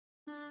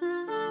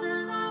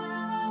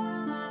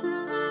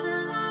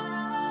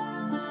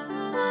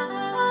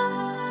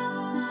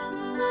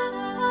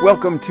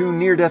Welcome to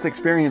Near Death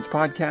Experience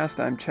Podcast.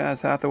 I'm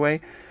Chaz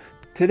Hathaway.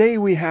 Today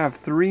we have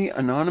 3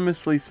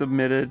 anonymously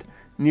submitted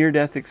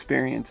near-death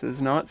experiences,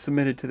 not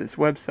submitted to this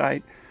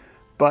website,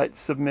 but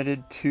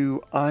submitted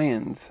to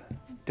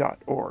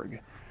ions.org.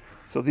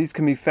 So these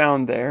can be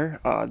found there,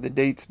 the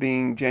dates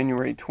being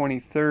January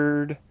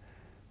 23rd,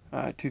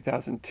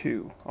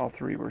 2002. All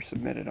 3 were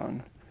submitted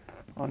on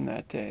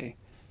that day.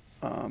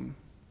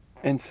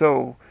 And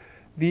so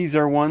these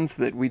are ones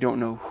that we don't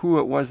know who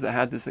it was that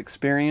had this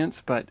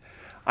experience, but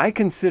I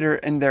consider,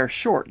 and they're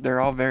short, they're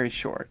all very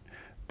short,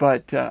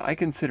 but I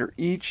consider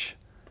each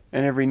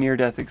and every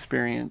near-death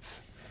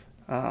experience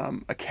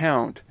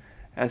account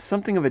as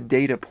something of a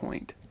data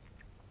point,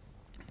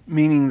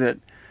 meaning that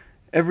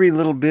every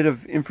little bit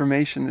of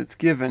information that's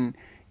given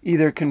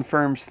either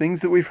confirms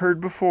things that we've heard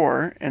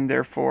before and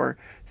therefore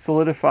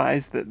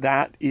solidifies that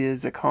that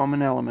is a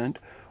common element,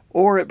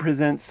 or it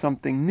presents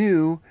something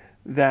new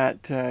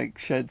that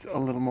sheds a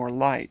little more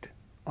light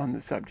on the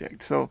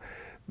subject. So,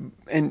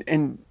 and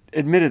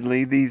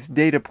admittedly, these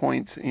data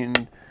points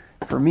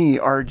for me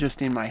are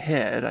just in my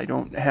head. I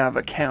don't have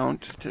a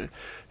count to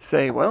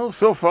say, well,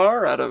 so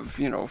far out of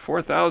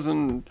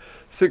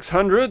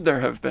 4,600,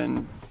 there have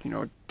been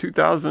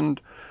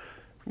 2,000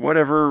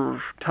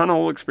 whatever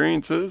tunnel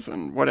experiences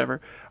and whatever.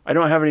 I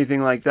don't have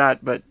anything like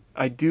that, but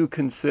I do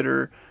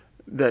consider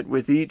that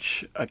with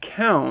each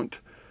account,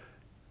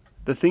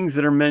 the things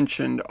that are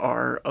mentioned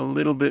are a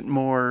little bit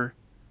more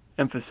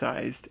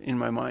emphasized in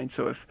my mind.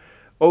 So if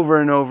over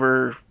and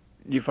over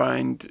you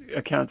find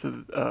accounts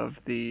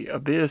of the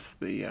abyss,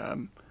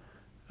 the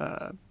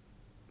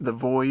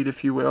void,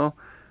 if you will,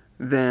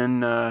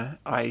 then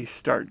I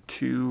start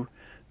to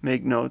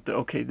make note that,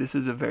 okay, this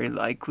is a very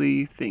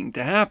likely thing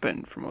to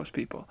happen for most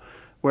people.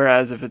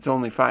 Whereas if it's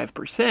only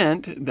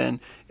 5%, then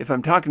if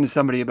I'm talking to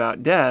somebody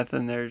about death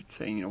and they're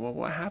saying, well,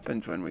 what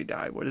happens when we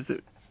die? What does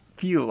it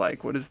feel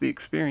like? What is the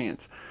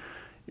experience?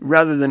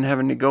 Rather than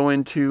having to go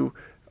into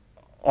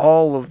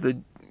all of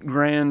the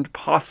grand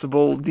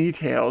possible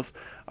details,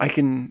 I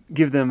can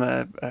give them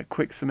a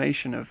quick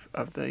summation of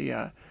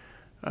the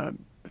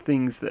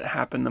things that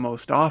happen the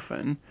most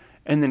often,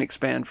 and then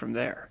expand from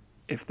there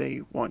if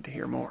they want to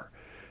hear more.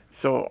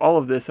 So all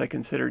of this I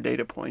consider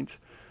data points.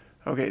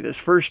 Okay, this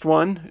first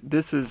one,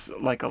 this is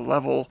like a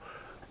level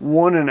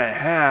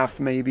 1.5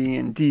 maybe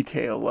in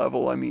detail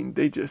level. I mean,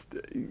 they just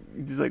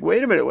like,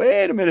 wait a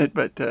minute,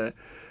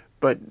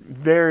 but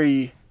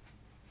very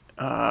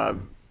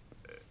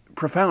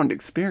profound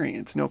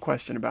experience, no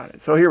question about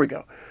it. So here we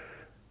go.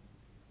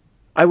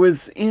 I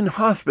was in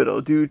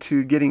hospital due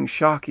to getting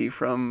shocky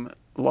from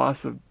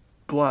loss of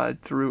blood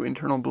through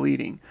internal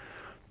bleeding.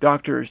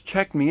 Doctors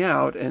checked me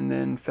out and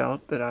then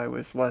felt that I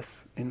was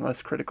in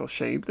less critical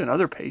shape than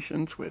other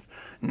patients with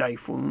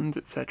knife wounds,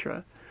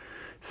 etc.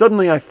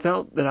 Suddenly I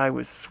felt that I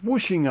was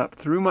swooshing up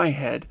through my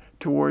head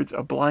towards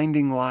a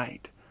blinding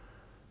light.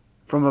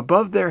 From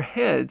above their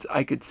heads,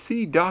 I could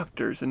see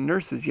doctors and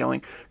nurses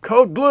yelling,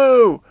 "Code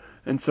Blue!"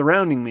 and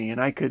surrounding me,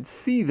 and I could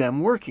see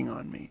them working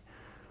on me.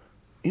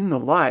 In the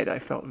light, I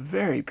felt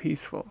very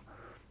peaceful.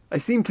 I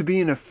seemed to be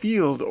in a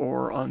field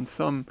or on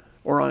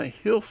a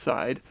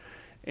hillside,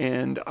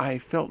 and I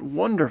felt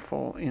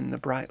wonderful in the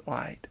bright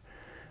light.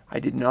 I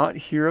did not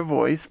hear a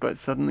voice, but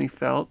suddenly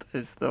felt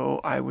as though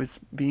I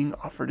was being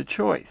offered a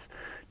choice,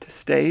 to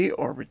stay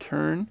or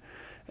return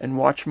and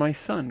watch my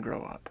son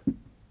grow up.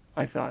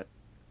 I thought,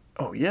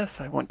 oh yes,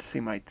 I want to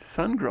see my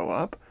son grow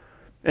up.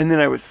 And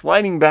then I was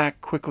sliding back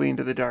quickly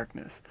into the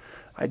darkness.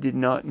 I did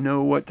not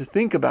know what to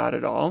think about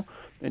it all,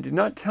 and did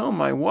not tell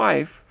my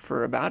wife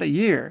for about a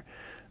year,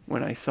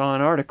 when I saw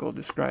an article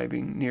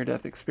describing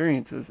near-death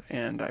experiences,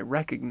 and I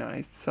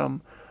recognized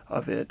some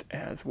of it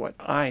as what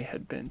I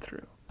had been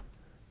through.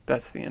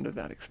 That's the end of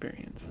that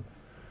experience.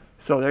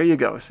 So there you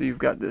go. So you've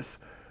got this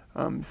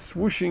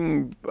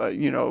swooshing,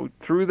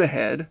 through the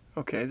head.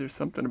 Okay, there's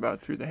something about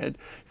through the head.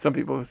 Some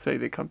people say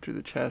they come through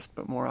the chest,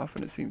 but more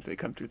often it seems they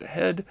come through the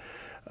head,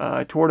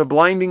 toward a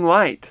blinding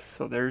light.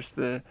 So there's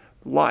the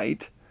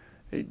light.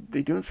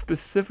 They don't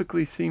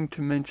specifically seem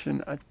to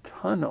mention a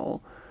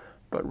tunnel,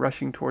 but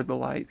rushing toward the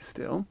light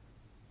still,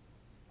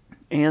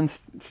 and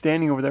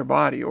standing over their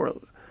body, or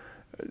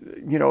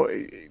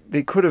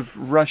they could have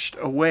rushed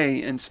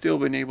away and still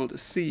been able to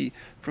see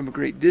from a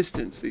great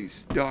distance,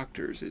 these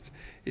doctors.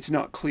 It's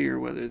not clear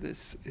whether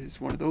this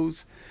is one of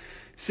those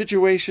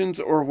situations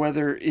or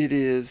whether it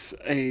is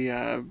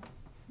a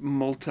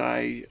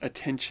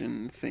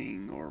multi-attention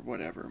thing or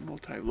whatever,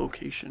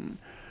 multi-location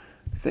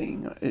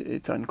thing.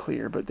 It's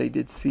unclear, but they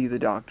did see the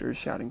doctors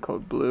shouting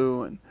 "Code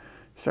Blue" and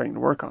starting to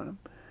work on them.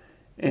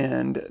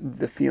 And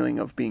the feeling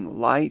of being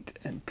light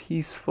and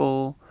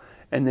peaceful.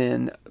 And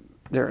then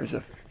there is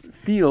a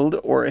field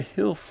or a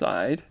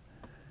hillside.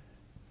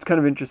 It's kind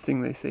of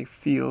interesting they say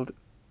field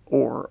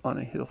or on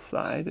a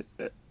hillside,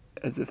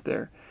 as if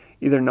they're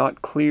either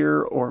not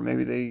clear or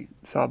maybe they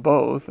saw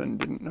both and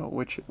didn't know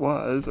which it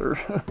was, or,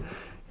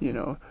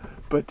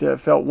 but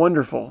felt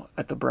wonderful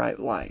at the bright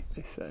light,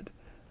 they said.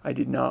 I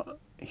did not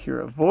hear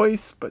a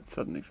voice, but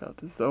suddenly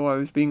felt as though I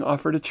was being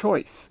offered a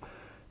choice,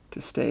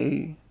 to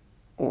stay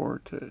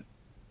or to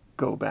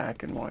go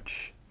back and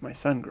watch my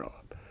son grow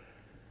up.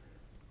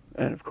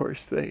 And of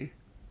course, they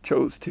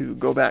chose to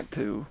go back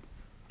to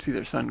see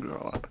their son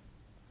grow up.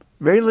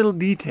 Very little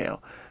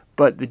detail,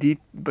 but the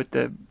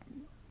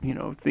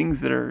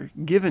things that are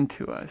given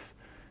to us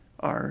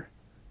are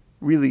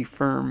really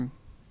firm,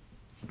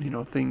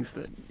 things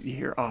that you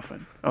hear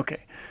often.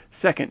 Okay,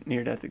 second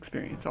near-death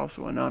experience,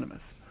 also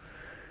anonymous.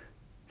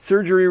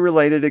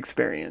 Surgery-related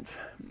experience.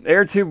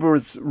 Air tube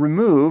was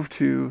removed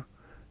too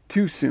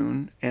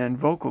soon and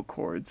vocal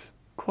cords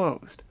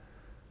closed.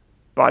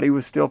 Body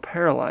was still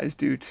paralyzed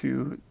due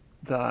to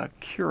the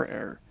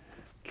curare.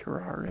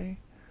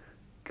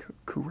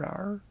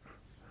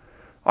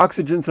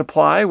 Oxygen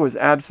supply was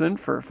absent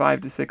for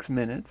 5 to 6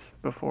 minutes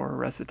before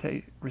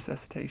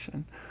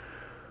resuscitation.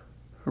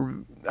 Her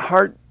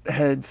heart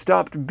had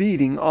stopped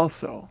beating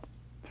also.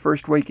 The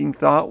first waking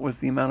thought was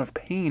the amount of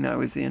pain I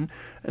was in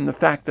and the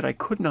fact that I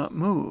could not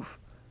move.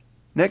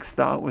 Next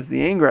thought was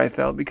the anger I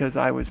felt because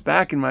I was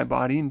back in my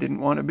body and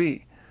didn't want to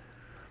be.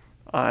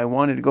 I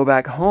wanted to go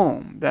back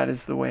home. That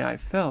is the way I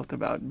felt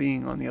about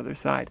being on the other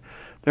side.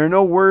 There are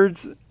no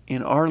words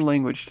in our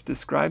language to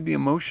describe the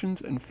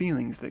emotions and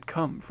feelings that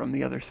come from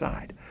the other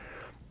side.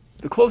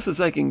 The closest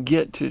I can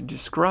get to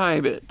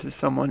describe it to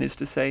someone is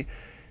to say,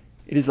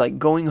 it is like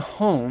going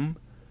home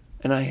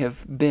and I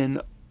have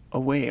been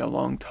away a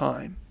long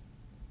time.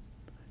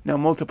 Now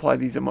multiply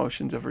these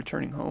emotions of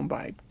returning home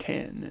by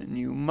 10 and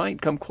you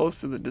might come close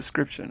to the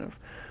description of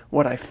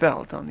what I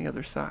felt on the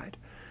other side.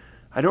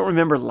 I don't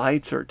remember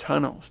lights or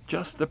tunnels,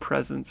 just the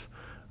presence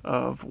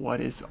of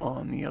what is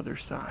on the other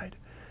side.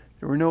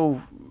 There were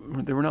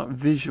not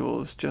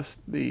visuals, just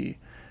the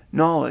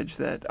knowledge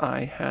that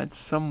I had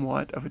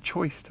somewhat of a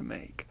choice to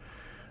make.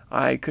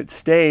 I could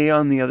stay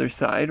on the other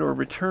side or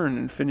return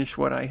and finish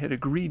what I had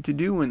agreed to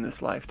do in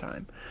this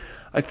lifetime.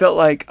 I felt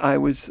like I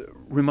was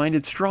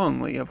reminded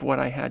strongly of what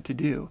I had to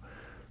do.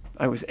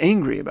 I was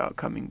angry about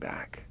coming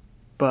back,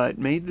 but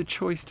made the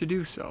choice to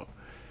do so.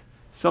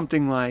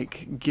 Something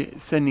like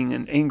sending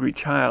an angry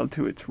child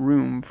to its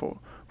room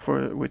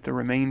with the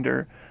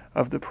remainder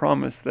of the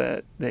promise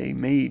that they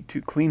made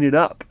to clean it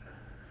up.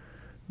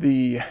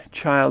 The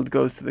child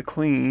goes to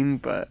clean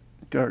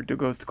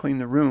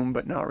the room,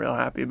 but not real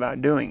happy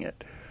about doing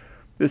it.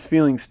 This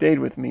feeling stayed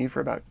with me for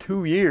about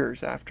 2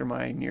 years after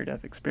my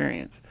near-death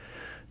experience.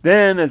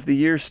 Then, as the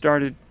years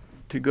started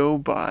to go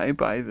by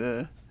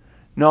the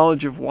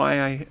knowledge of why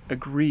I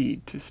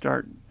agreed to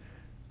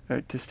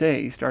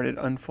stay started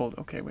unfold.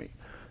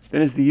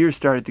 Then as the years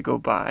started to go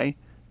by,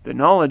 the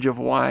knowledge of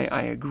why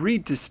I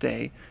agreed to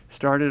stay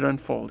started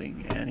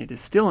unfolding, and it is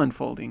still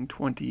unfolding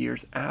 20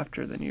 years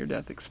after the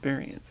near-death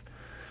experience.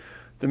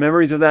 The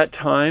memories of that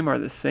time are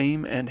the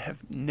same and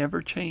have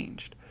never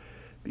changed.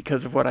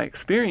 Because of what I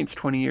experienced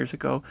 20 years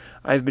ago,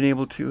 I've been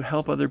able to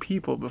help other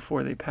people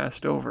before they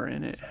passed over,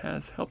 and it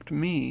has helped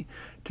me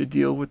to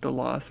deal with the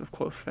loss of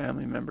close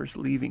family members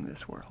leaving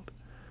this world.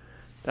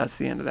 That's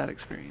the end of that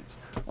experience.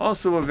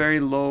 Also a very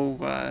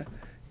low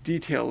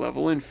detail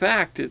level. In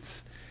fact,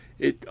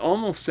 it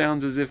almost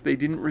sounds as if they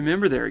didn't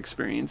remember their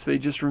experience. They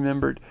just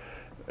remembered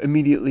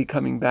immediately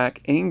coming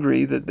back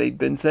angry that they'd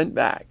been sent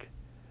back,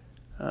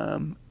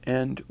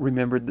 and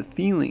remembered the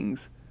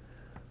feelings,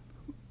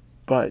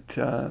 but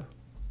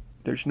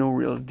there's no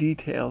real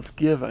details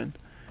given.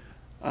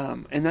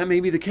 And that may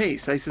be the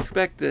case. I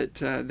suspect that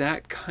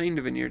that kind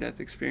of a near-death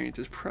experience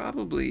is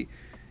probably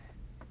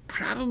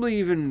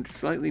even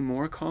slightly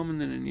more common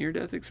than a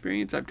near-death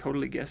experience. I'm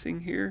totally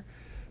guessing here.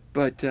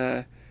 But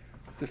the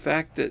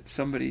fact that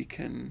somebody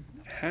can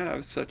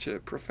have such a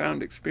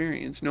profound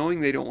experience,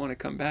 knowing they don't want to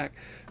come back,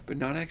 but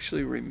not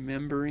actually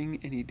remembering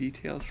any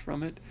details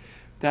from it,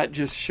 that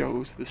just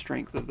shows the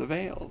strength of the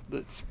veil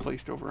that's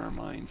placed over our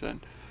minds.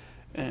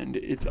 And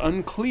it's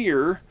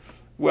unclear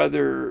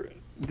whether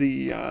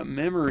the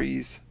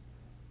memories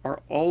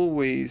are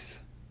always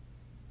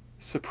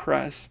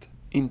suppressed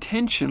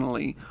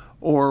intentionally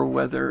or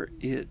whether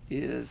it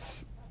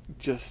is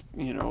just,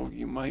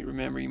 you might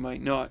remember, you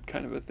might not,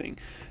 kind of a thing.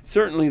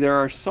 Certainly there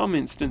are some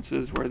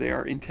instances where they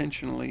are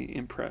intentionally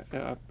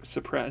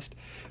suppressed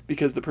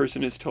because the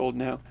person is told,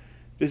 now,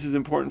 this is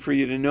important for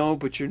you to know,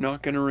 but you're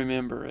not going to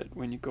remember it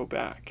when you go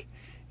back.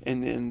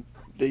 And then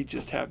they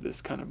just have this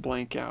kind of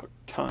blank out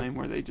time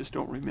where they just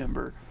don't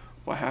remember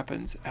what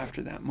happens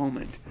after that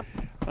moment.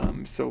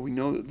 So we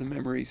know that the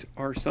memories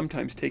are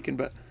sometimes taken,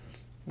 but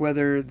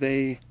whether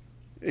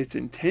it's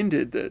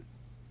intended that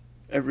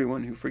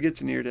everyone who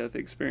forgets a near-death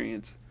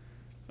experience,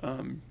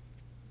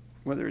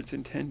 whether it's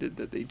intended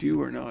that they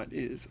do or not,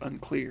 is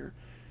unclear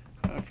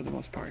for the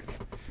most part.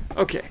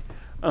 Okay.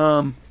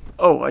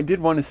 I did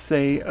want to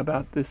say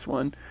about this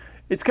one.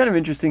 It's kind of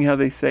interesting how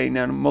they say,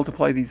 now to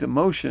multiply these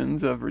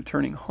emotions of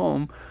returning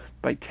home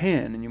by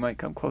 10, and you might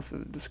come close to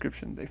the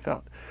description they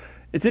felt.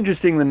 It's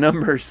interesting, the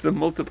numbers, the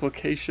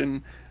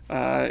multiplication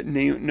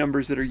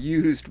numbers that are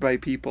used by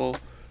people.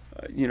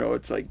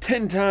 It's like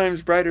 10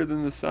 times brighter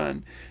than the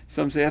sun.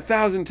 Some say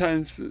 1,000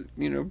 times,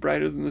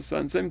 brighter than the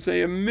sun. Some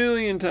say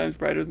 1,000,000 times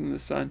brighter than the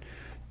sun.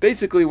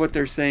 Basically what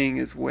they're saying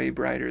is way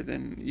brighter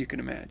than you can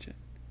imagine.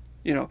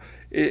 You know,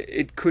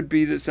 it could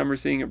be that some are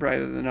seeing it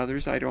brighter than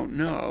others. I don't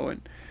know.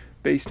 And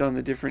based on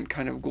the different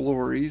kind of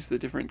glories, the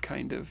different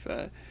kind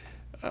of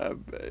uh,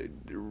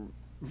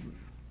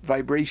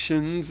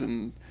 vibrations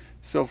and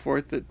so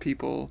forth that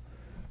people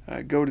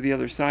go to the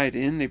other side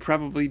in, they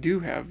probably do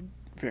have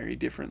very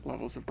different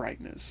levels of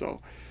brightness.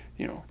 So,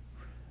 you know,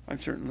 I'm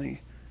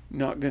certainly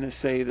not going to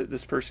say that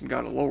this person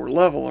got a lower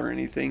level or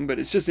anything, but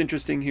it's just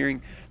interesting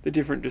hearing the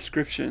different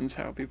descriptions,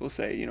 how people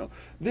say, you know,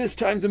 this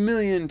times a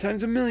million,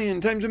 times a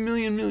million, times a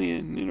million,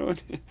 million, you know,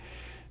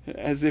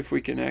 as if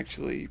we can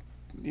actually,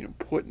 you know,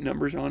 put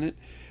numbers on it.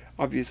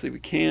 Obviously we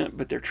can't,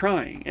 but they're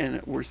trying,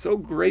 and we're so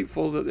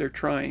grateful that they're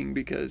trying,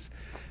 because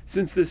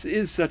since this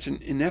is such an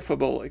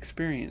ineffable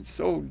experience,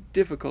 so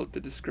difficult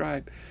to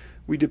describe,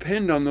 we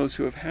depend on those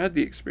who have had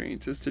the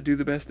experiences to do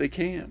the best they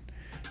can,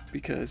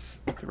 because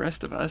the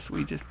rest of us,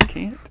 we just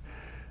can't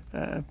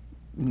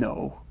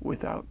know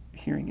without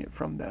hearing it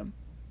from them.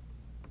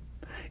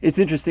 It's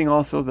interesting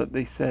also that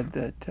they said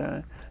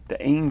that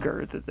the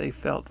anger that they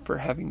felt for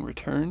having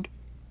returned,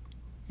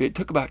 it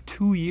took about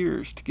 2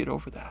 years to get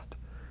over that.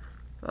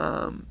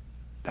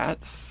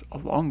 That's a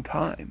long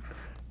time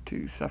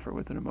to suffer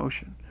with an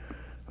emotion,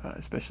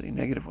 especially a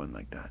negative one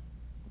like that.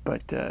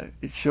 But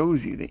it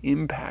shows you the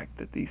impact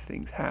that these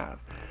things have.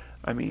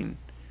 I mean,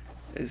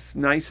 as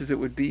nice as it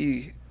would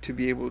be to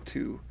be able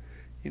to,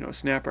 you know,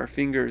 snap our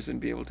fingers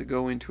and be able to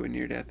go into a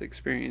near-death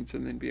experience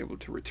and then be able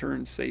to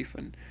return safe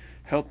and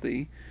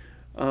healthy,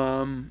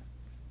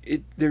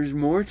 there's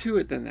more to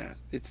it than that.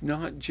 It's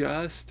not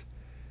just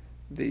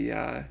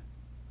the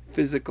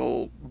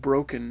physical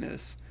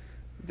brokenness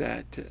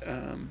that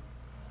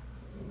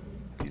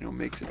you know,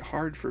 makes it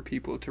hard for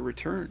people to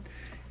return.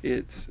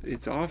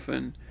 It's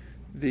often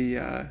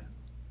the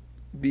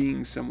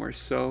being somewhere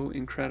so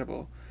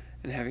incredible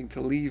and having to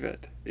leave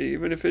it,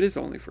 even if it is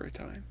only for a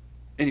time.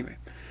 Anyway,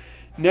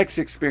 next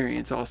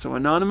experience, also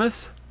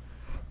anonymous.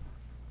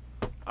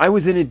 I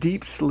was in a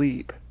deep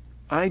sleep.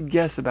 I'd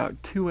guess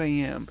about 2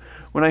 a.m.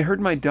 when I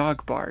heard my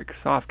dog bark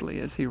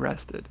softly as he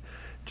rested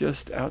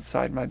just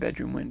outside my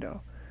bedroom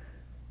window.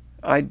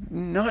 I'd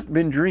not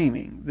been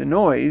dreaming. The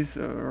noise,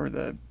 or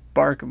the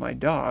bark of my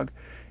dog,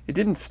 it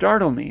didn't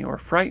startle me or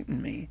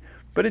frighten me,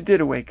 but it did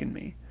awaken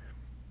me.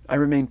 I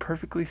remained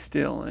perfectly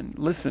still and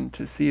listened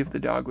to see if the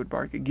dog would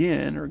bark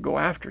again or go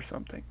after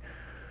something.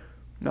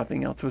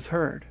 Nothing else was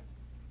heard.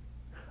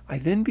 I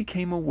then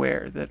became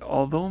aware that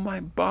although my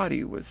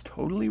body was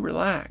totally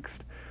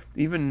relaxed,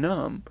 even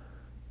numb,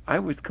 I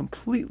was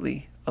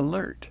completely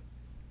alert.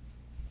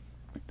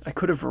 I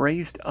could have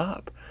raised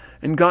up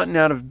and gotten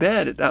out of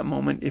bed at that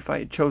moment if I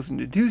had chosen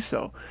to do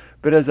so,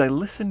 but as I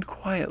listened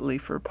quietly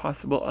for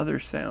possible other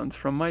sounds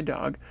from my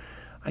dog,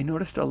 I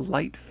noticed a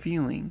light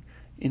feeling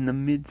in the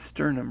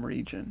mid-sternum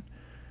region.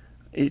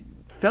 It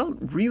felt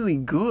really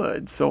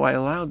good, so I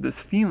allowed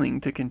this feeling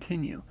to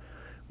continue.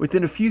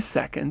 Within a few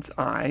seconds,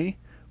 I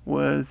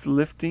was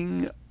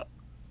lifting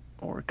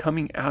or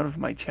coming out of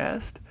my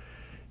chest.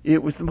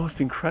 It was the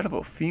most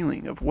incredible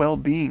feeling of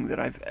well-being that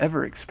I've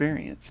ever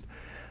experienced.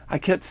 I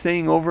kept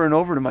saying over and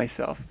over to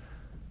myself,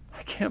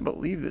 I can't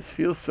believe this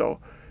feels so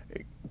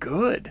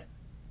good.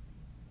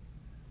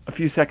 A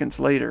few seconds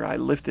later, I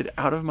lifted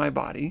out of my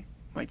body,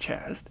 my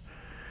chest,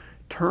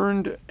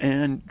 turned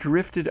and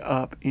drifted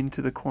up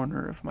into the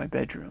corner of my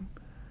bedroom.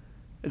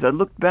 As I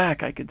looked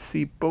back, I could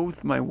see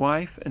both my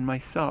wife and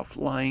myself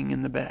lying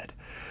in the bed.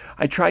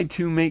 I tried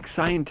to make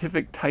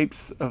scientific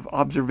types of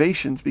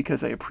observations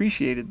because I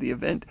appreciated the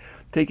event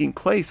taking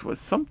place was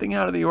something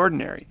out of the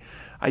ordinary.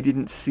 I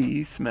didn't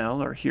see,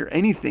 smell, or hear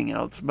anything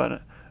else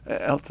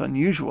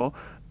unusual,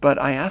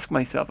 but I asked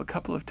myself a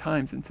couple of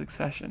times in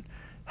succession,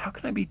 how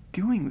can I be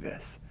doing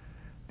this?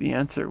 The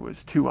answer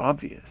was too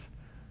obvious.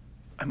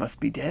 I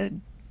must be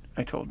dead,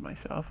 I told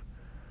myself.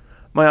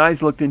 My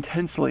eyes looked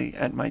intensely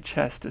at my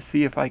chest to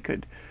see if I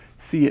could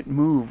see it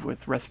move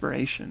with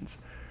respirations.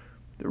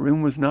 The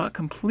room was not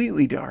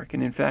completely dark,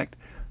 and in fact,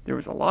 there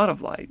was a lot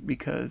of light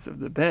because of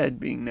the bed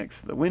being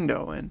next to the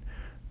window, and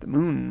the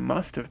moon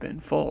must have been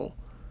full.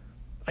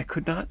 I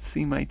could not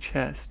see my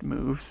chest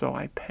move, so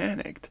I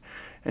panicked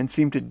and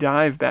seemed to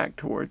dive back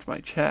towards my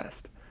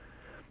chest.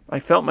 I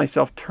felt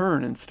myself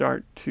turn and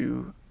start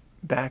to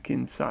back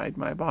inside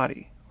my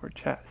body, or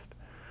chest.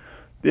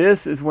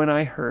 This is when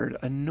I heard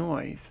a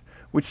noise,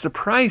 which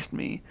surprised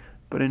me,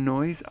 but a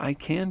noise I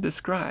can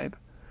describe.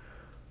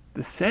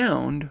 The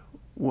sound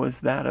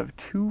was that of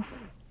two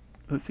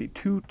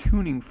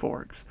tuning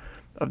forks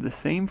of the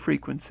same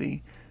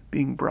frequency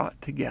being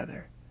brought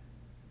together.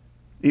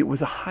 It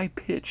was a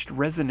high-pitched,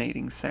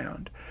 resonating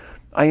sound.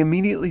 I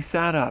immediately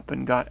sat up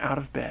and got out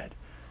of bed.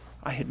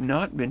 I had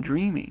not been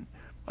dreaming.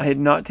 I had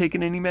not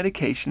taken any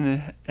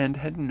medication and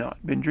had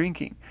not been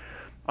drinking.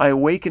 I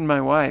awakened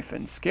my wife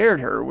and scared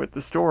her with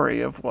the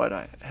story of what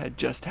had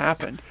just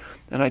happened,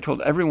 and I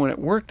told everyone at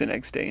work the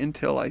next day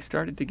until I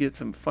started to get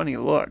some funny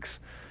looks.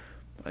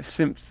 I've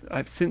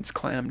since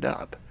clammed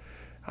up.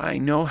 I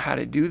know how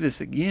to do this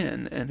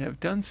again and have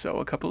done so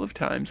a couple of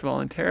times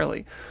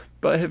voluntarily,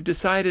 but have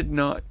decided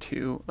not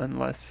to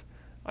unless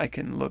I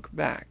can look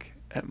back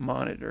at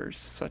monitors,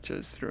 such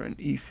as through an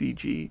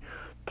ECG,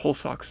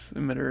 pulse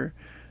oximeter,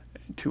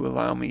 to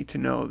allow me to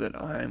know that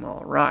I'm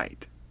all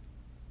right.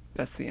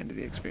 That's the end of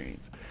the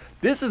experience.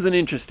 This is an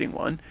interesting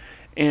one,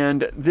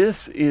 and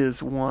this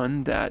is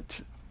one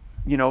that,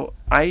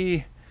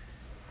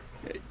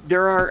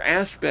 there are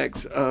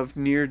aspects of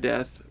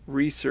near-death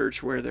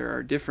research where there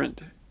are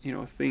different,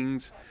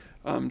 things,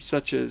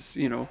 such as,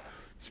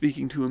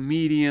 speaking to a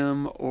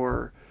medium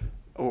or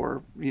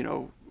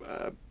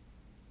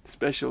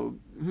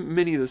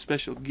many of the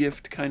special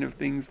gift kind of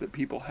things that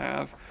people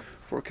have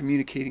for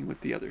communicating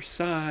with the other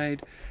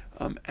side,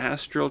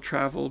 astral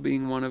travel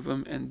being one of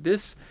them, and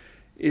this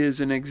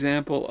is an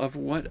example of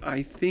what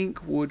I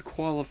think would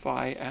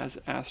qualify as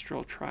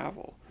astral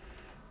travel.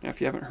 Now, if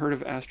you haven't heard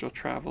of astral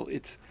travel,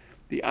 it's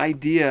the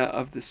idea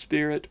of the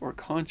spirit or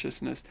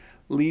consciousness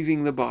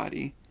leaving the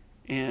body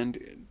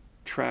and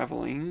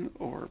traveling,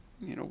 or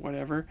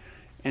whatever,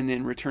 and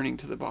then returning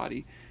to the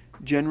body,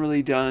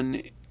 generally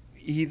done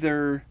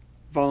either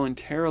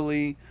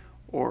voluntarily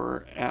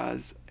or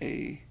as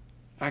a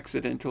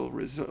accidental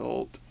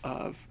result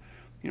of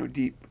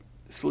deep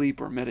sleep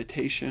or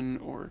meditation,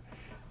 or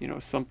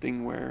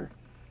something where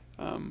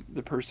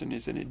the person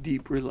is in a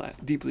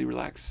deeply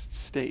relaxed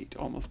state,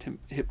 almost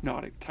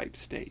hypnotic type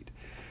state.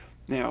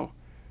 Now,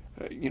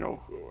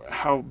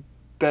 how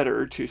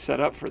better to set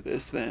up for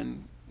this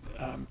than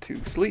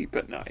to sleep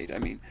at night? I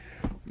mean,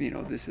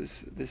 this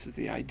is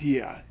the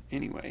idea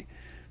anyway.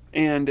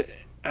 And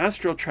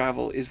astral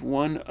travel is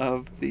one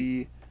of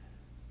the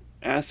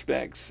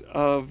aspects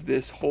of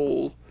this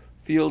whole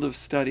field of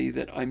study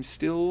that I'm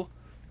still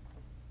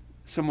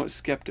somewhat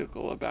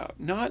skeptical about.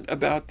 Not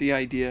about the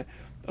idea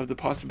of the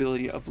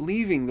possibility of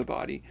leaving the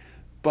body,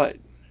 but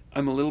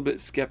I'm a little bit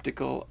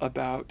skeptical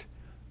about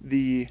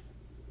the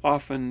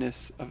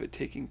often-ness of it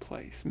taking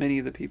place. Many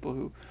of the people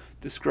who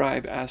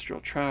describe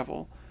astral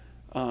travel,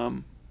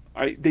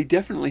 they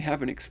definitely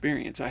have an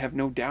experience. I have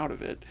no doubt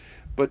of it.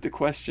 But the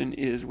question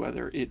is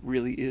whether it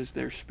really is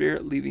their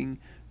spirit leaving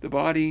the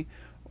body,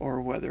 or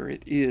whether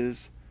it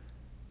is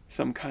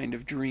some kind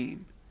of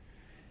dream.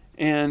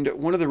 And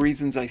one of the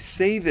reasons I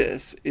say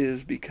this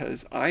is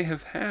because I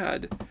have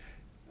had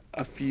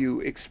a few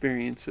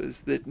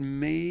experiences that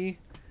may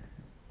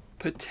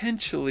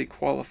potentially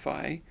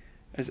qualify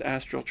as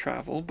astral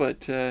travel,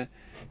 but I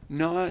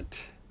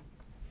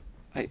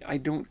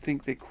don't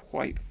think they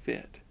quite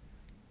fit.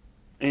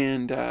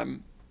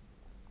 And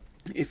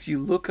if you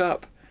look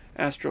up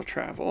astral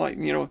travel,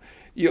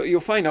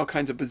 you'll find all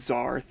kinds of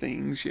bizarre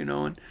things,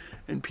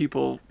 and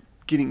people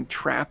getting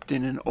trapped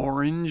in an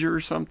orange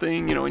or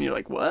something, and you're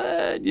like,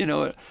 what?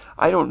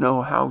 I don't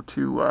know how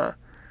to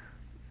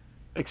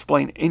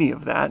explain any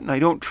of that, and I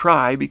don't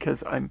try,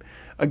 because I'm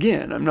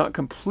not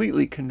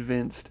completely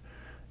convinced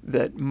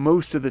that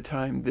most of the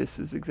time this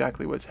is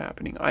exactly what's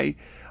happening. I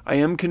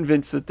am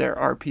convinced that there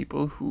are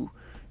people who,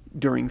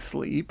 during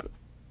sleep,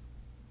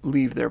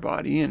 leave their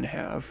body and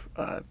have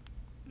a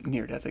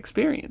near-death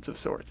experience of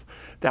sorts.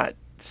 That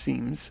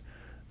seems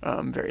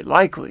very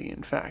likely,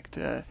 in fact.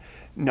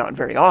 Not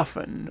very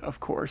often, of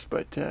course,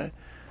 but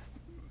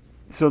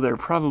so there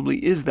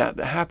probably is that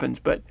happens.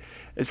 But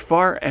as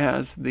far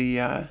as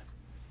the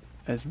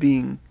as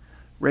being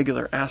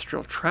regular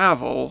astral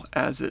travel,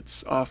 as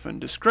it's often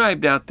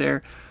described out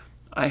there,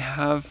 I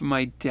have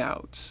my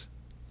doubts.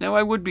 Now,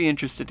 I would be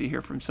interested to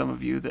hear from some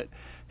of you that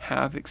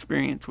have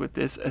experience with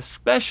this,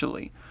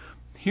 especially.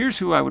 Here's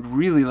who I would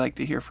really like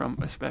to hear from,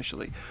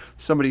 especially.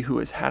 Somebody who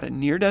has had a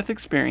near-death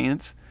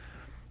experience,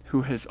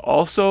 who has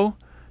also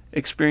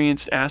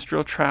experienced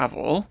astral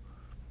travel,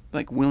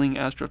 like willing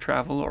astral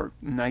travel or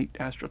night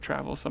astral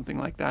travel, something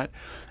like that,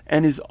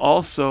 and is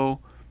also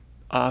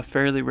a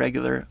fairly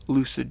regular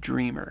lucid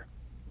dreamer.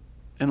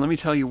 And let me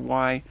tell you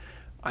why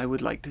I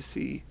would like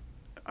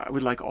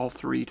all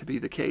three to be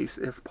the case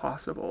if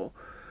possible.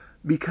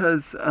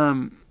 Because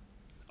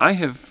I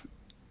have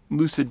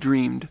lucid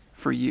dreamed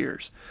for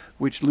years,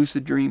 which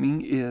lucid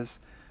dreaming is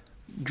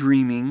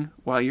dreaming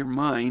while your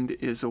mind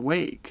is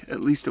awake,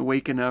 at least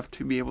awake enough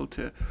to be able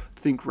to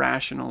think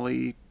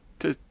rationally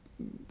to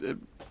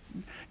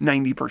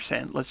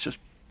 90%, let's just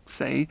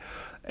say,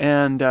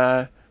 and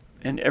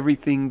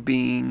everything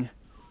being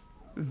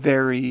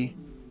very,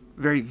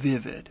 very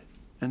vivid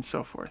and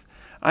so forth.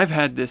 I've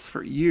had this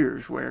for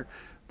years, where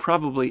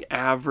probably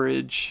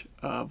average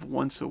of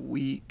once a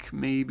week,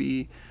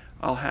 maybe,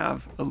 I'll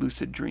have a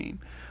lucid dream.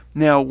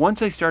 Now,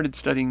 once I started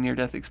studying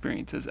near-death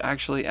experiences,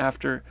 actually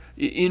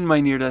in my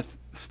near-death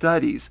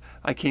studies,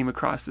 I came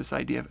across this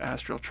idea of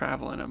astral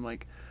travel, and I'm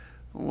like,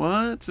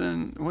 what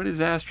is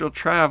astral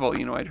travel?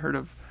 I'd heard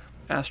of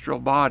astral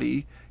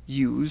body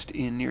used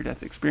in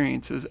near-death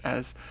experiences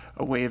as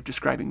a way of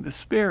describing the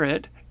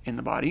spirit in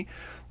the body.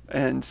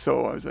 And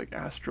so I was like,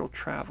 astral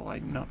travel,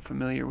 I'm not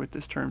familiar with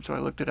this term, so I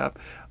looked it up.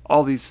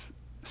 All these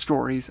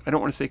stories, I don't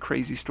want to say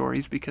crazy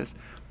stories, because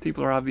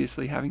people are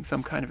obviously having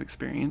some kind of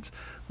experience,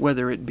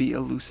 whether it be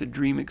a lucid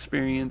dream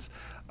experience,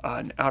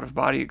 an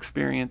out-of-body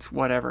experience,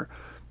 whatever.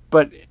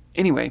 But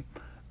anyway,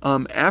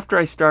 After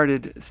I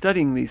started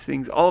studying these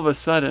things, all of a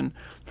sudden,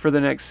 for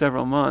the next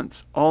several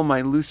months, all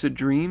my lucid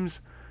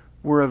dreams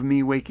were of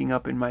me waking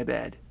up in my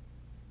bed.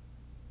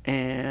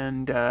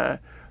 And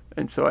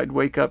so I'd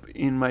wake up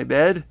in my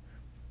bed,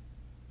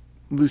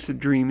 lucid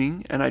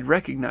dreaming, and I'd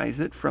recognize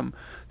it from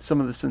some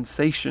of the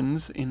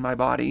sensations in my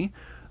body,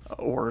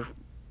 or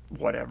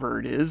whatever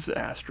it is,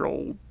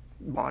 astral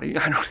body,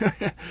 I don't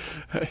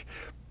know.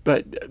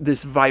 But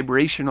this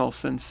vibrational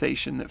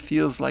sensation that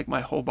feels like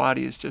my whole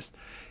body is just,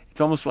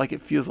 it's almost like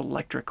it feels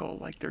electrical,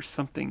 like there's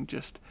something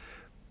just,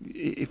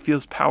 it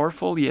feels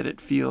powerful, yet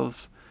it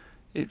feels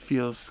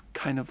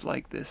kind of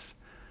like this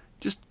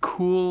just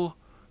cool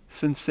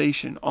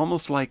sensation,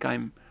 almost like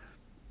I'm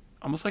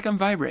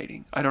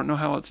vibrating. I don't know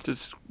how else to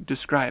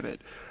describe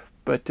it,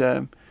 but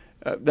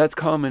that's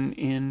common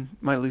in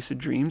my lucid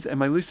dreams. And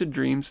my lucid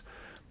dreams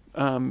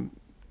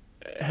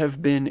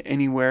have been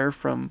anywhere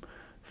from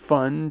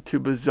fun to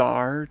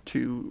bizarre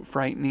to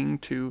frightening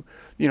to,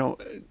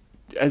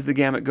 as the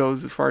gamut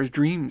goes as far as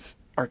dreams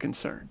are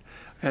concerned.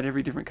 I've had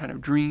every different kind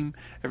of dream,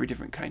 every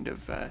different kind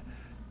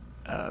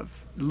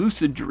of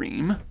lucid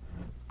dream.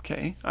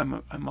 Okay,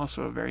 I'm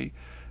also a very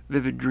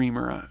vivid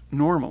dreamer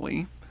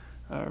normally,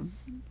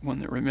 one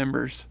that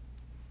remembers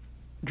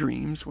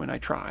dreams when I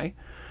try.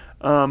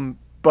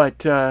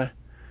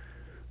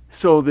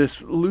 So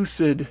this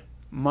lucid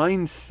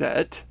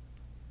mindset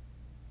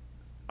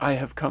I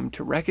have come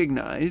to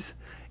recognize,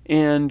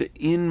 and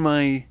in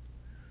my,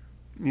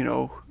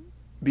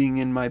 being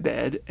in my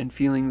bed and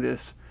feeling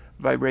this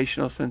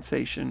vibrational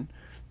sensation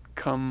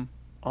come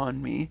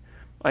on me.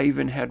 I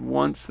even had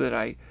once that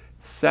I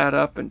sat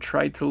up and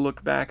tried to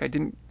look back. I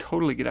didn't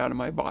totally get out of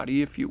my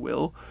body, if you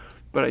will,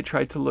 but I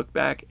tried to look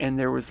back, and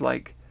there was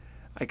like,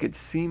 I could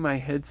see my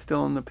head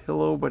still on the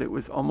pillow, but it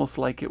was almost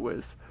like it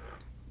was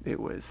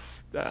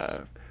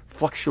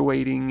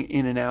fluctuating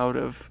in and out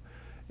of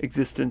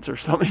existence or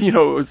something. It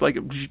was like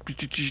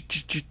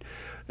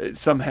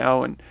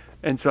somehow,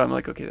 and so I'm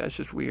like, okay, that's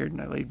just weird, and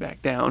I laid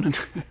back down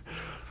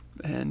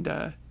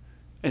and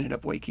ended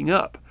up waking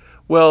up.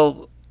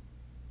 Well,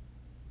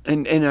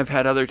 and I've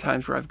had other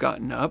times where I've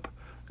gotten up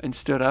and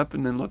stood up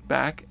and then looked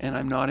back, and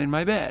I'm not in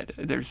my bed.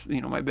 There's,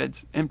 my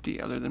bed's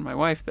empty other than my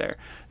wife there.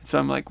 And so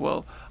I'm like,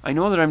 well, I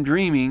know that I'm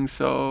dreaming,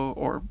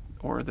 so,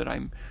 or that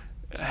I'm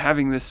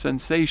having this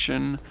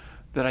sensation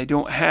that I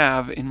don't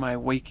have in my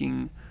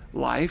waking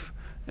life.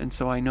 And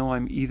so I know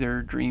I'm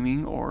either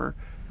dreaming or,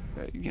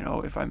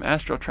 if I'm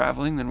astral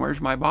traveling, then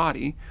where's my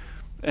body?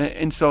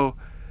 And so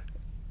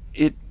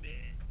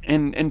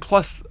and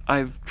plus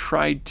I've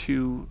tried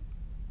to,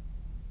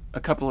 a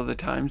couple of the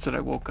times that I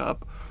woke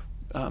up,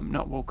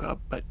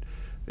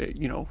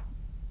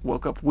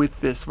 woke up with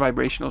this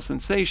vibrational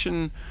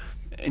sensation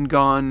and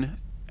gone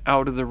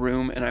out of the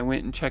room, and I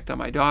went and checked on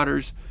my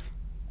daughters,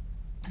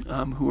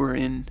 who were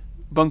in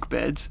bunk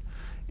beds,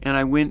 and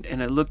I went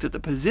and I looked at the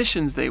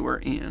positions they were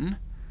in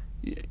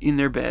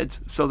their beds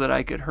so that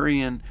I could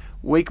hurry and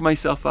wake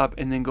myself up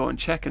and then go and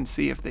check and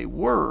see if they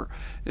were,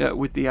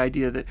 with the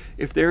idea that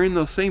if they're in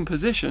those same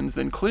positions,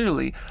 then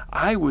clearly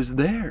I was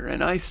there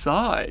and I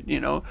saw it,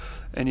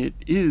 and it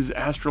is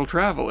astral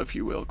travel, if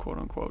you will, quote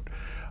unquote.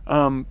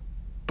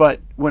 But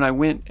when I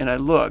went and I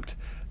looked,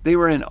 they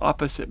were in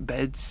opposite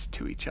beds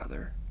to each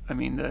other. I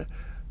mean, the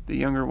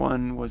younger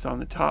one was on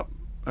the top,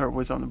 or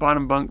was on the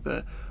bottom bunk,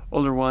 the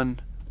older one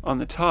on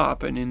the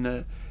top, and in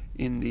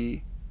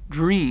the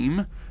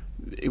dream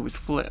it was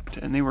flipped,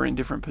 and they were in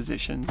different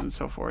positions and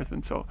so forth,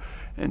 and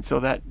so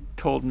that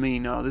told me,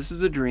 no, this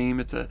is a dream.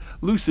 It's a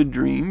lucid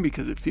dream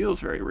because it feels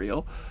very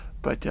real.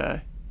 But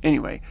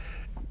anyway,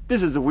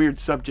 this is a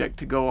weird subject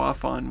to go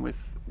off on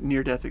with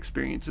near-death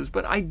experiences,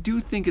 but I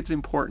do think it's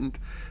important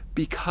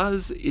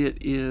because it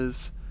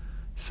is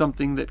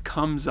something that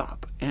comes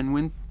up, and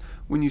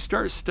when you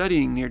start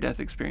studying near-death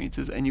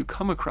experiences and you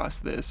come across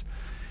this,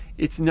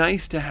 it's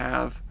nice to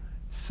have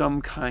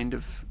some kind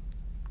of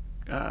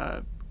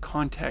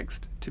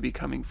context to be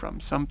coming from,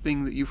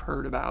 something that you've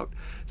heard about,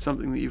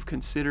 something that you've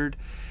considered.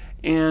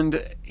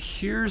 And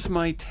here's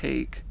my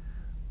take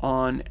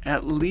on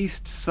at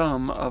least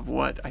some of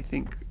what I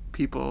think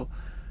people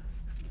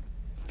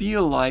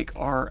feel like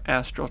are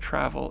astral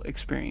travel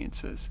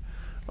experiences.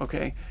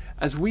 Okay,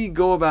 as we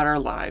go about our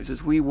lives,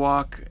 as we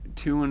walk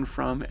to and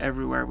from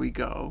everywhere we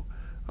go,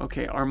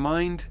 okay, our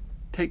mind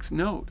takes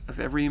note of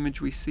every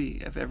image we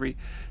see, of every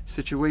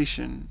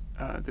situation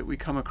that we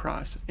come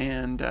across,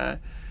 and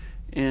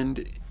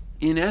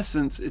in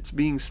essence, it's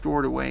being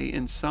stored away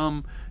in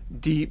some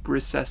deep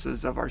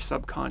recesses of our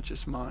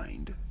subconscious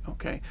mind.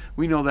 Okay,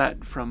 we know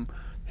that from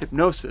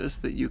hypnosis,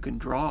 that you can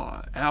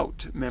draw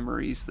out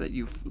memories that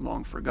you've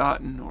long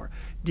forgotten or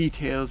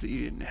details that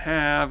you didn't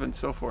have and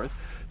so forth.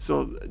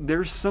 So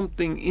there's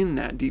something in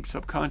that deep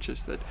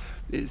subconscious that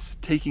is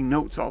taking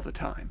notes all the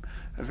time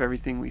of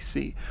everything we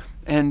see.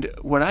 And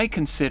what I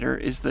consider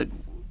is that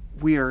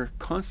we are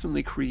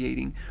constantly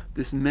creating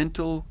this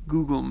mental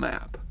Google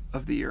map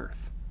of the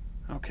earth,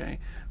 okay,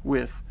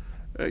 with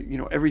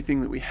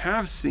everything that we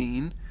have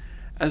seen,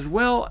 as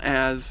well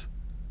as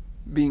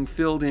being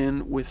filled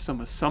in with some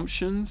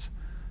assumptions,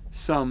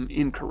 some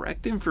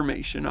incorrect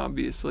information,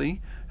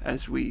 obviously,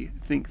 as we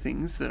think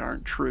things that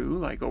aren't true,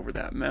 like over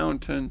that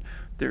mountain,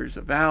 there's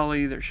a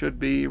valley, there should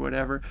be,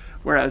 whatever.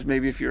 Whereas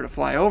maybe if you were to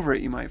fly over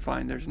it, you might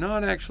find there's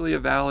not actually a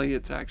valley,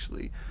 it's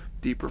actually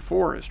deeper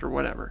forest or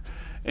whatever.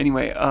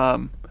 Anyway,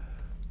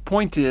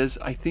 point is,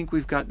 I think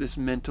we've got this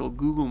mental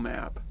Google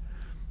map.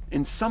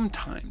 And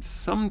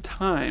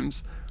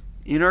sometimes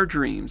in our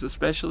dreams,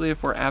 especially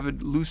if we're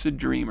avid lucid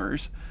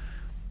dreamers,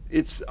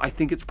 I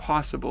think it's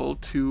possible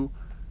to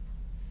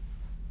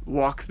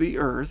walk the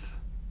earth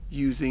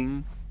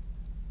using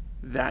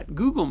that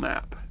Google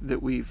map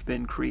that we've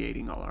been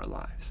creating all our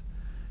lives.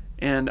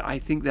 And I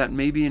think that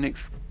may be an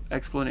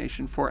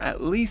explanation for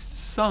at least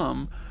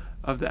some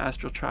of the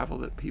astral travel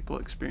that people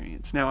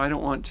experience. Now, I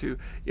don't want to,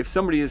 if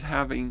somebody is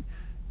having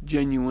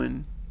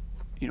genuine,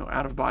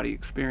 out-of-body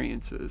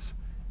experiences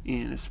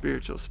in a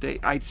spiritual state,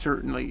 I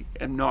certainly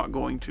am not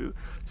going to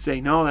say,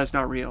 no, that's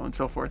not real, and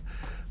so forth.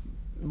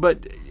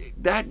 But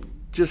that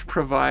just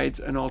provides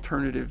an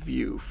alternative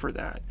view for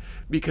that.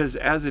 Because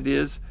as it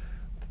is,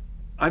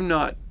 I'm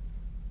not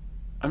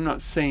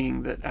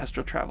saying that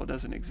astral travel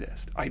doesn't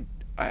exist. I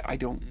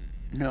don't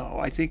know.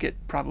 I think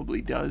it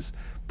probably does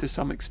to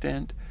some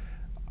extent.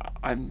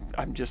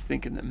 I'm just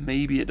thinking that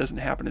maybe it doesn't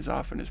happen as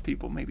often as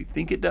people maybe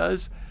think it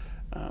does.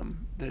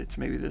 That it's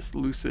maybe this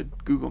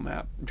lucid Google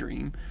Map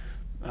dream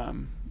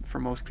for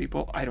most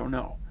people. I don't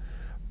know.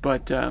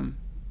 But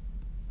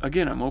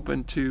again, I'm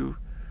open to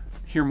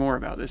hear more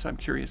about this. I'm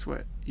curious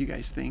what you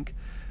guys think.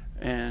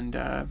 And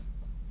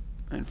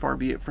far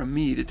be it from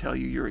me to tell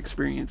you your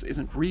experience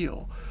isn't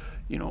real.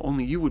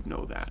 Only you would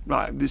know that.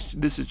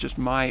 This is just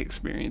my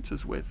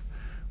experiences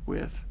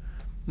with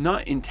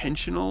not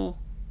intentional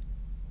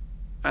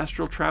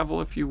astral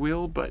travel, if you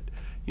will, but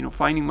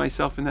finding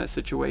myself in that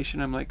situation.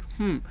 I'm like,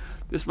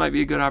 this might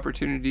be a good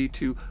opportunity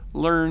to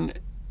learn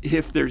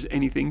if there's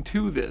anything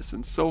to this.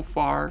 And so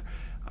far,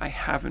 I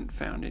haven't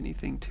found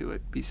anything to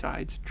it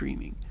besides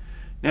dreaming.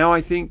 Now,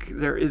 I think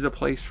there is a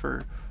place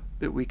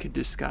that we could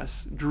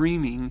discuss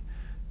dreaming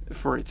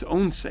for its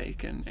own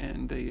sake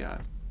and the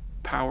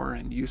power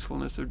and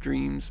usefulness of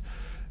dreams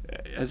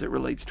as it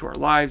relates to our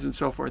lives and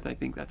so forth. I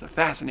think that's a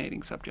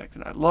fascinating subject,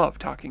 and I love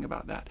talking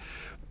about that.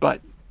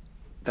 But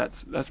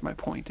that's my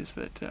point, is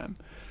that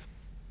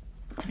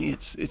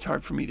it's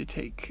hard for me to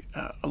take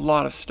a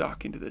lot of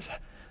stock into this.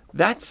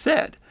 That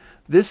said,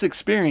 this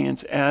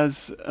experience,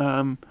 as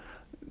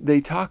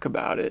they talk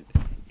about it,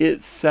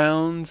 it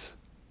sounds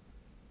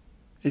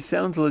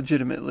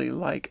legitimately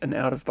like an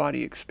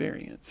out-of-body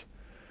experience.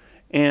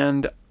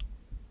 And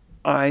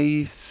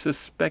I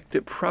suspect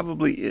it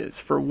probably is.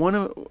 For one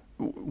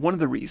of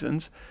the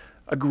reasons,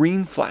 a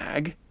green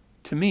flag,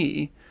 to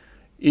me,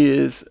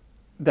 is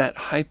that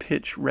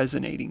high-pitched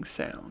resonating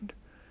sound.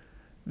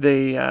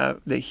 They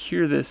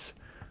hear this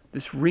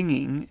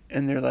ringing,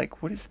 and they're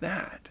like, what is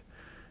that?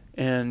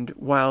 And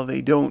while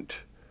they don't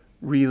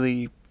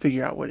really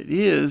figure out what it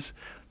is,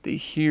 they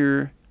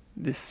hear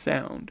this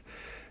sound.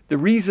 The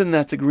reason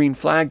that's a green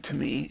flag to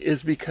me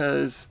is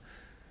because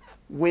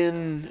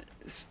when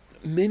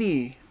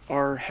many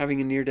are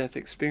having a near-death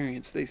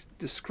experience, they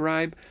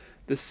describe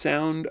the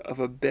sound of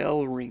a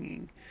bell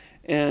ringing.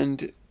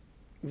 And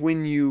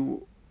when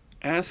you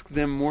ask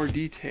them more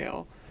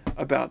detail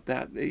about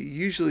that, they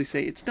usually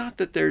say it's not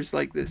that there's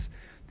like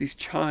these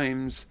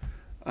chimes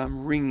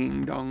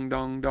ringing, dong,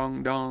 dong,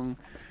 dong, dong.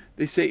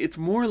 They say it's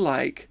more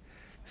like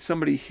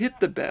somebody hit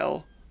the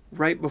bell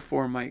right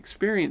before my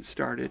experience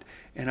started,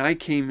 and I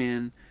came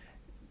in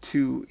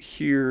to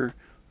hear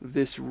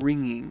this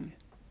ringing,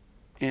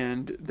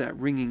 and that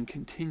ringing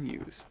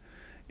continues.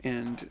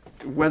 And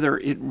whether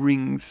it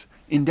rings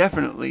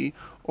indefinitely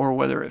or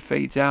whether it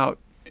fades out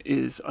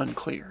is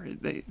unclear.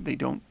 They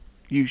don't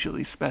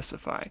usually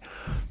specify.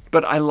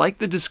 But I like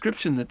the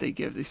description that they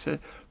give.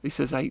 They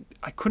says I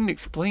couldn't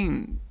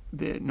explain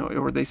the noise,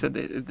 or they said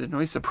the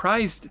noise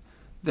surprised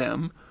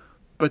them,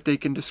 but they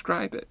can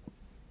describe it.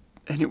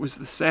 And it was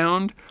the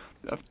sound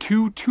of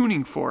two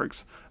tuning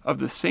forks of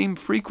the same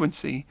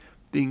frequency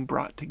being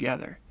brought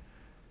together.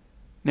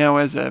 Now,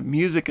 as a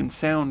music and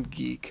sound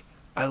geek,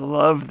 I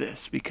love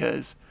this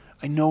because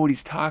I know what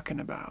he's talking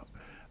about.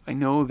 I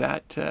know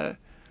that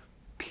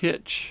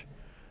pitch.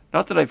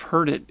 Not that I've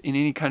heard it in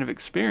any kind of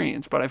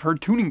experience, but I've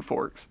heard tuning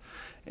forks.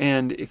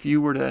 And if you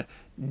were to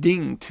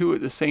ding two at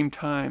the same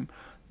time,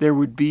 there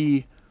would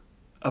be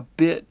a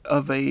bit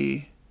of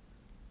a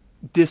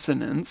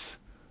dissonance,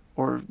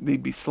 or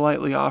they'd be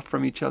slightly off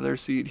from each other,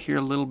 so you'd hear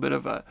a little bit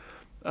of a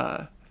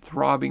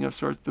throbbing of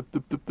sorts,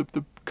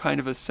 the kind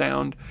of a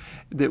sound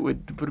that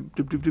would,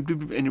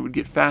 and it would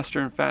get faster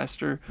and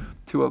faster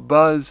to a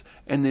buzz,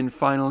 and then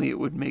finally it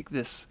would make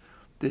this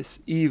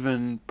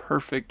even,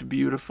 perfect,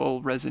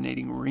 beautiful,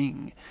 resonating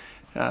ring.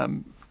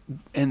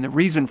 And the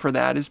reason for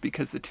that is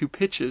because the two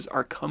pitches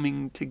are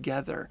coming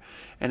together,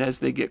 and as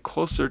they get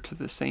closer to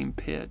the same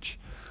pitch,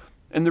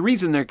 and the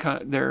reason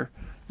they're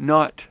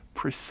not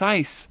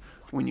precise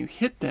when you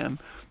hit them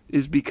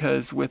is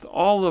because with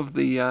all of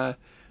the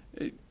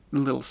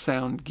little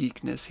sound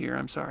geekness here,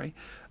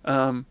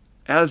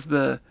 as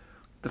the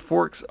the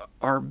forks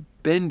are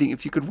bending.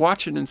 If you could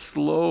watch it in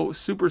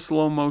super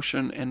slow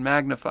motion and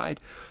magnified,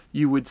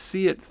 you would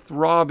see it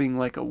throbbing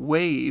like a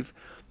wave,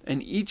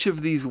 and each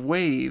of these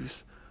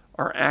waves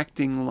are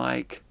acting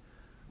like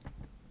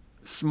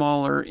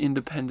smaller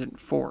independent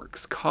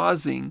forks,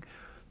 causing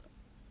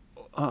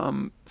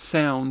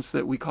sounds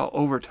that we call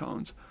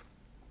overtones,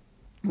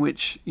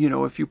 which,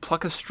 if you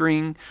pluck a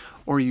string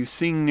or you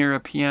sing near a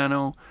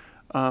piano,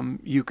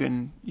 you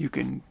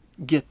can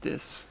get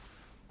this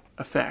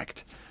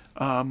effect.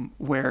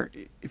 Where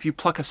if you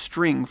pluck a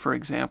string, for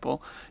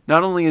example,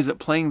 not only is it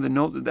playing the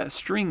note that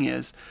string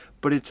is,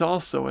 but it's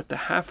also at the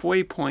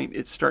halfway point,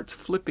 it starts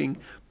flipping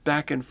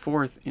back and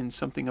forth in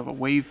something of a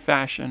wave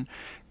fashion,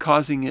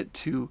 causing it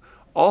to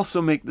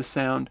also make the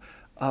sound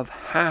of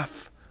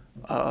half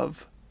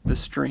of the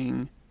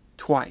string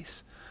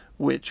twice,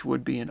 which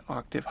would be an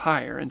octave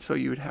higher. And so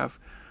you would have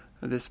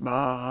this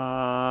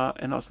ba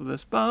and also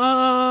this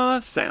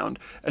ba sound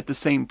at the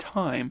same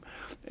time.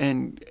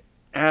 And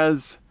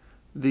as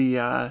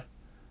the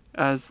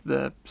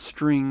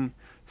string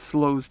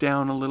slows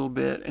down a little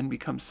bit and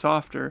becomes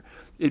softer,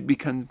 it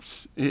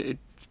begins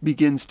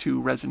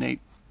to resonate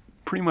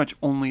pretty much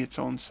only its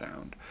own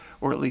sound,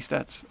 or at least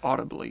that's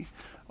audibly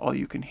all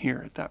you can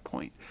hear at that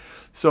point.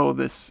 So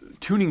this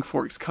tuning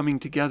forks coming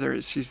together,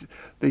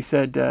 they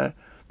said the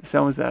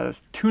sound was that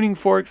as tuning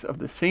forks of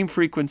the same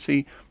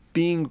frequency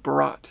being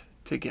brought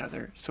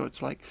together. So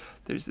it's like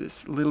there's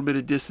this little bit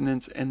of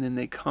dissonance, and then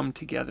they come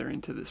together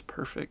into this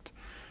perfect,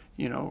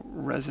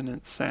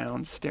 resonant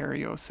sound,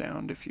 stereo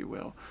sound, if you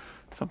will,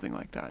 something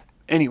like that.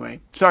 Anyway,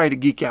 sorry to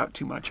geek out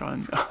too much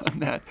on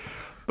that,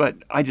 but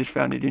I just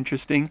found it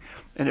interesting,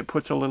 and it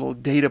puts a little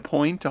data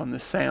point on the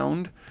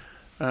sound.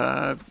 One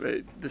of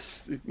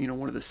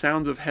the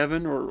sounds of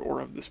heaven, or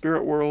of the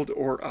spirit world,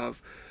 or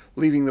of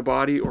leaving the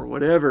body, or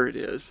whatever it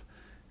is,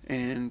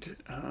 and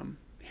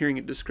hearing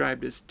it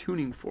described as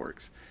tuning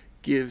forks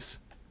gives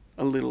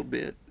a little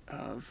bit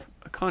of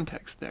a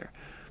context there.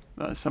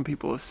 Some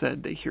people have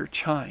said they hear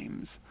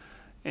chimes,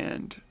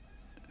 and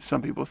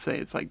some people say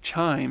it's like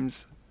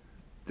chimes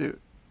that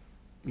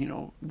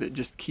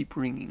just keep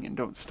ringing and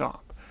don't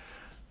stop.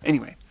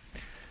 Anyway,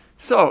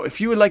 so if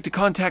you would like to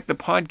contact the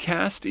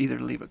podcast, either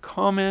leave a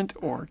comment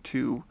or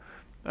to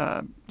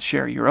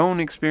share your own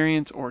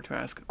experience or to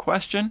ask a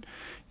question,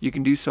 you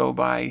can do so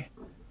by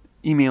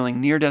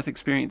emailing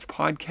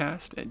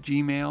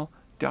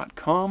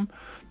neardeathexperiencepodcast@gmail.com.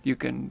 You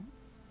can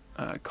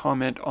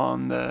comment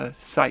on the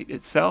site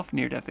itself,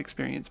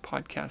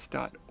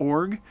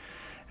 neardeathexperiencepodcast.org,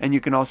 and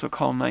you can also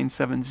call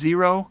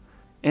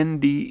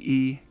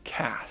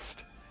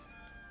 970-NDE-CAST.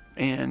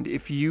 And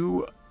if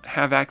you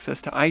have access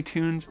to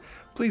iTunes,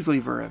 please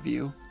leave a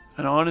review,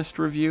 an honest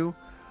review.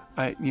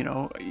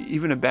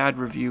 Even a bad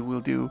review will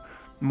do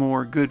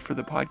more good for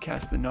the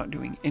podcast than not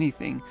doing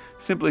anything,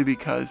 simply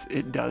because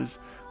it does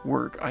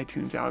work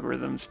iTunes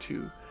algorithms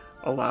to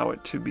allow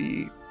it to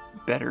be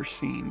better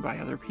seen by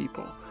other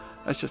people.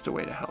 That's just a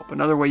way to help.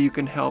 Another way you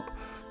can help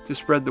to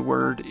spread the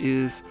word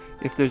is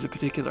if there's a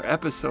particular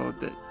episode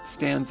that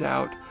stands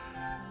out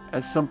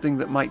as something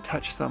that might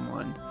touch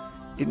someone,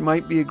 it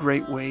might be a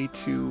great way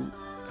to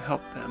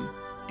help them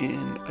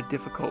in a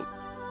difficult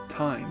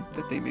time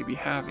that they may be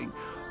having,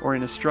 or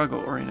in a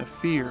struggle, or in a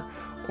fear,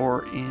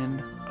 or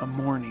in a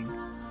mourning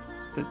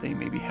that they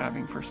may be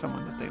having for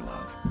someone that they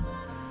love.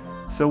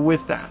 So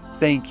with that,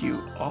 thank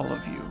you, all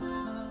of you,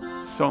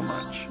 so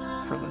much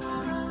for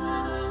listening.